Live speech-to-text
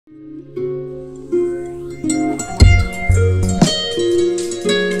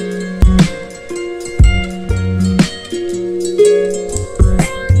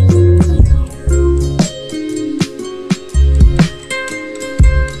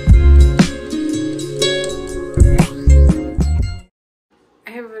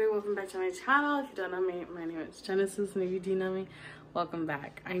channel. If you don't know me, my name is Genesis, and if you do know me, welcome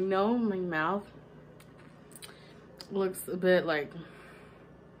back. I know my mouth looks a bit like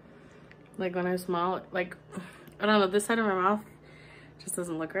when I smile, like, I don't know, this side of my mouth just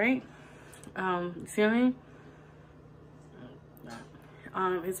doesn't look right. You see what I mean?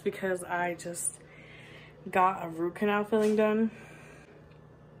 It's because I just got a root canal filling done.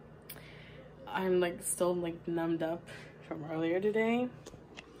 I'm like still like numbed up from earlier today.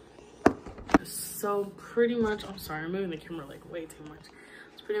 So pretty much, I'm sorry, I'm moving the camera like way too much.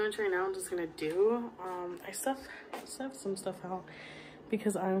 So pretty much right now I'm just gonna do, I stuff some stuff out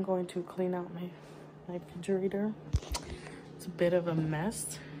because I'm going to clean out my refrigerator. It's a bit of a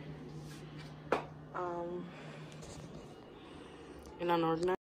mess. And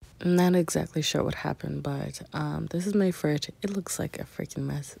unorganized. I'm not exactly sure what happened, but this is my fridge. It looks like a freaking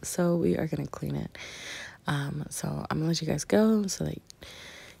mess, so we are gonna clean it. So I'm gonna let you guys go so that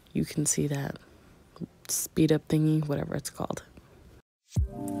you can see that speed up thingy, whatever it's called.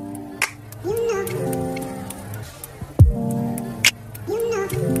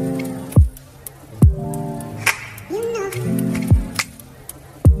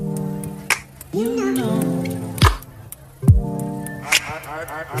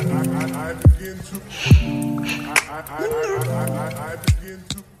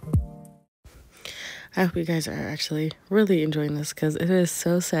 I hope you guys are actually really enjoying this because it is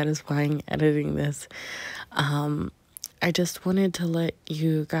so satisfying editing this. I just wanted to let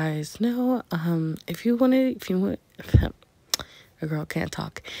you guys know, if you want, a girl can't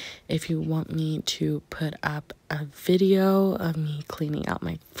talk. If you want me to put up a video of me cleaning out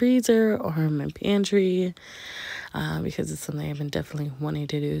my freezer or my pantry, because it's something I've been definitely wanting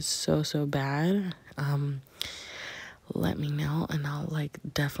to do so bad, let me know and I'll like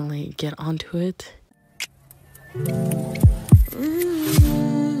definitely get onto it.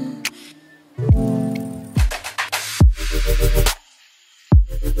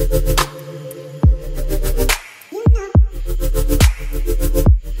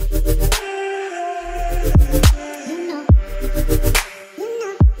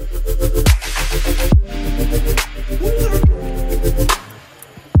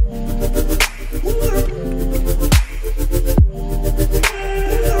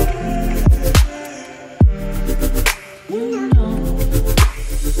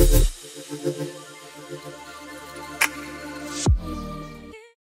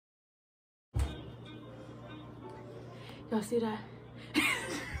 Y'all see that?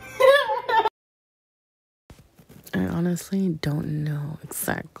 I honestly don't know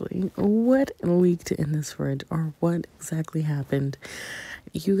exactly what leaked in this fridge or what exactly happened.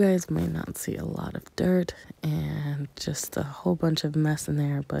 You guys might not see a lot of dirt and just a whole bunch of mess in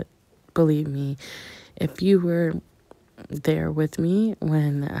there, but believe me, if you were there with me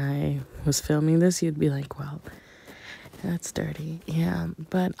when I was filming this, you'd be like, wow, that's dirty. Yeah,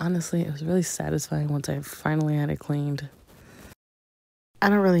 but honestly, it was really satisfying once I finally had it cleaned. I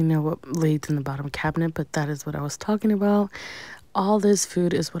don't really know what laid in the bottom cabinet, but that is what I was talking about. All this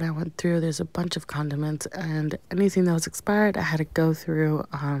food is what I went through. There's a bunch of condiments, and anything that was expired, I had to go through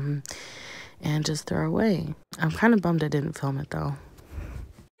and just throw away. I'm kind of bummed I didn't film it, though.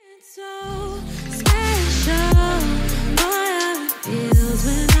 It's so special, boy, it feels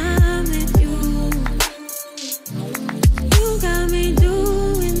when I'm with you. You got me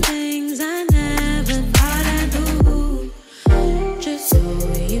doing things I never thought I'd do. Just so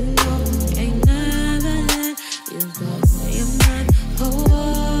you know, ain't never let you go. You're mine,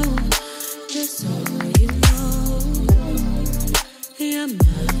 oh, just so you know, you're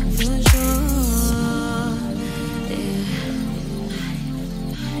mine for sure. Yeah,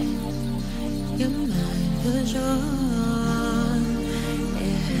 you're mine for sure.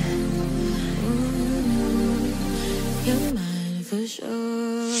 Yeah, ooh, you're mine for sure.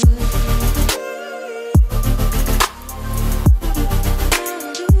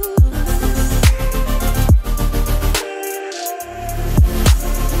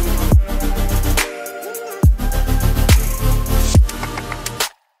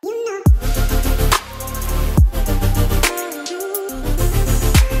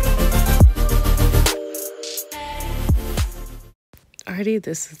 Alrighty,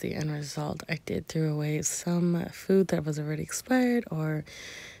 this is the end result. I did throw away some food that was already expired or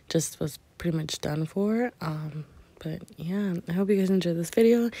just was pretty much done for. But yeah, I hope you guys enjoyed this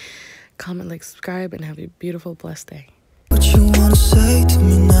video. Comment, like, subscribe, and have a beautiful, blessed day.